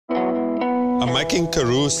I'm making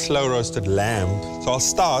Karoo slow roasted lamb. So I'll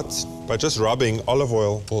start by just rubbing olive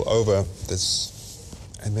oil all over this.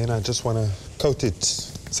 And then I just want to coat it.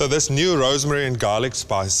 So this new rosemary and garlic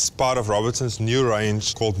spice is part of Robertsons' new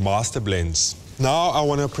range called Master Blends. Now I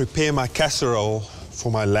want to prepare my casserole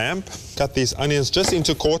for my lamb. Cut these onions just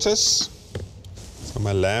into quarters. So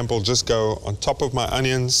my lamb will just go on top of my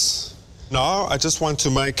onions. Now I just want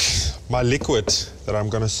to make my liquid that I'm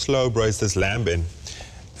going to slow braise this lamb in.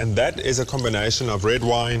 And that is a combination of red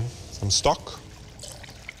wine, some stock,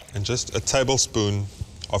 and just a tablespoon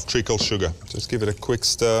of treacle sugar. Just give it a quick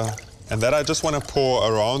stir. And that I just want to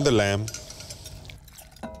pour around the lamb.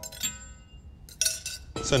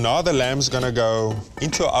 So now the lamb's going to go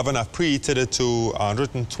into an oven. I've preheated it to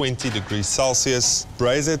 120 degrees Celsius.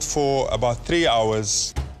 Braise it for about 3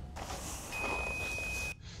 hours.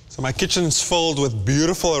 So my kitchen's filled with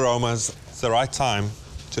beautiful aromas. It's the right time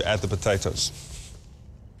to add the potatoes.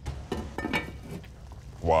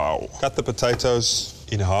 Wow. Cut the potatoes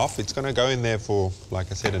in half. It's going to go in there for,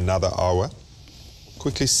 like I said, another hour.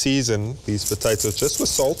 Quickly season these potatoes just with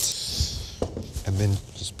salt and then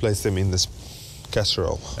just place them in this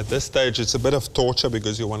casserole. At this stage, it's a bit of torture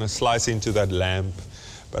because you want to slice into that lamb,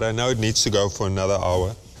 but I know it needs to go for another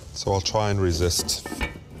hour, so I'll try and resist.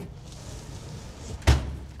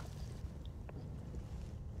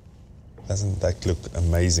 Doesn't that look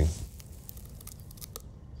amazing?